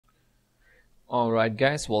Alright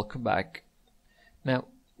guys, welcome back. Now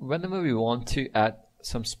whenever we want to add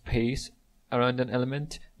some space around an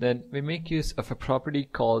element, then we make use of a property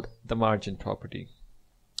called the margin property.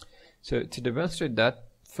 So to demonstrate that,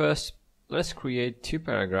 first let's create two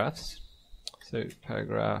paragraphs. So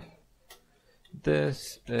paragraph,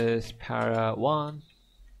 this is para 1,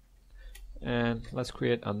 and let's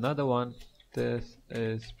create another one. This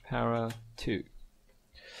is para 2.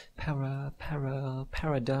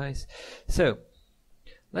 Paradise. So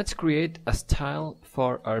let's create a style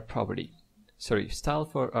for our property. Style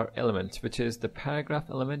for our element, which is the paragraph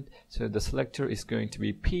element. So the selector is going to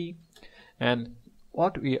be P, and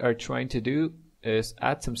what we are trying to do is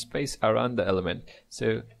add some space around the element.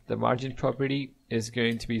 So the margin property is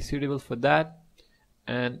going to be suitable for that,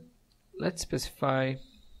 and let's specify.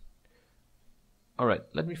 Alright,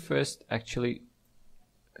 let me first actually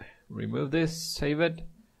remove this, save it,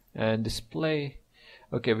 and display.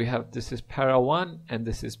 Okay, we have this is para 1 and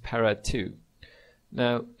this is para 2.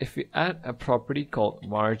 Now if we add a property called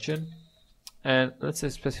margin, and let's say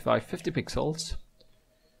specify 50 pixels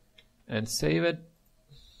and save it,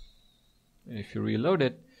 and if you reload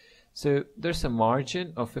it, so there's a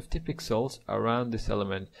margin of 50 pixels around this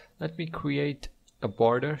element. Let me create a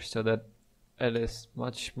border so that it is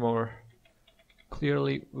much more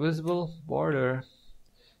clearly visible. Border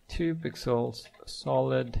 2 pixels,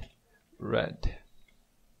 solid red.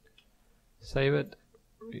 Save it,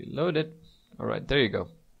 reload it. Alright, there you go.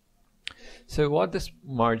 So what this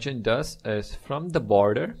margin does is, from the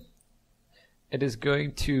border, it is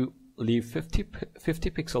going to leave 50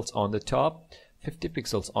 pixels on the top, 50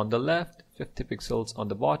 pixels on the left, 50 pixels on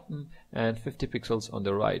the bottom, and 50 pixels on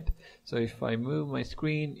the right. So if I move my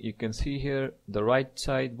screen, you can see here the right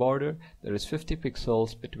side border, there is 50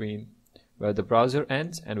 pixels between where the browser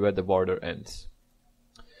ends and where the border ends.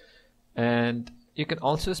 And you can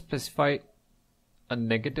also specify a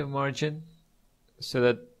negative margin so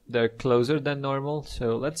that they're closer than normal.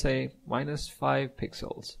 So let's say -5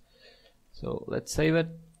 pixels. So let's save it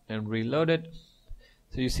and reload it.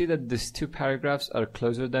 So you see that these two paragraphs are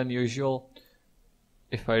closer than usual.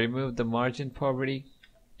 If I remove the margin property,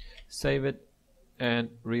 save it and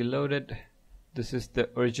reload it, this is the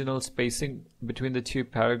original spacing between the two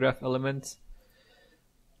paragraph elements.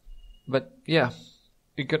 But yeah,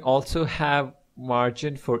 you can also have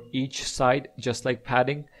margin for each side, just like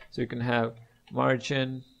padding. So you can have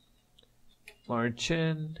margin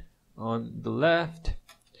on the left,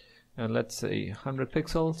 and let's say 100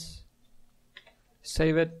 pixels.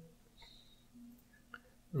 Save it,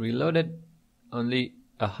 reload it. Only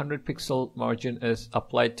 100 pixel margin is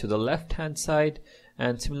applied to the left hand side,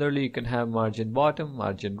 and similarly you can have margin bottom,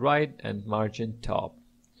 margin right, and margin top.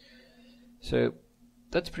 So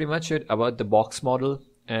that's pretty much it about the box model,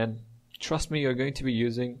 and trust me, you're going to be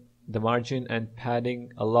using the margin and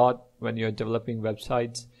padding a lot when you're developing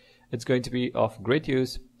websites. It's going to be of great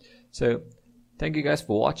use. So thank you guys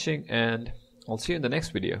for watching, and I'll see you in the next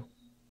video.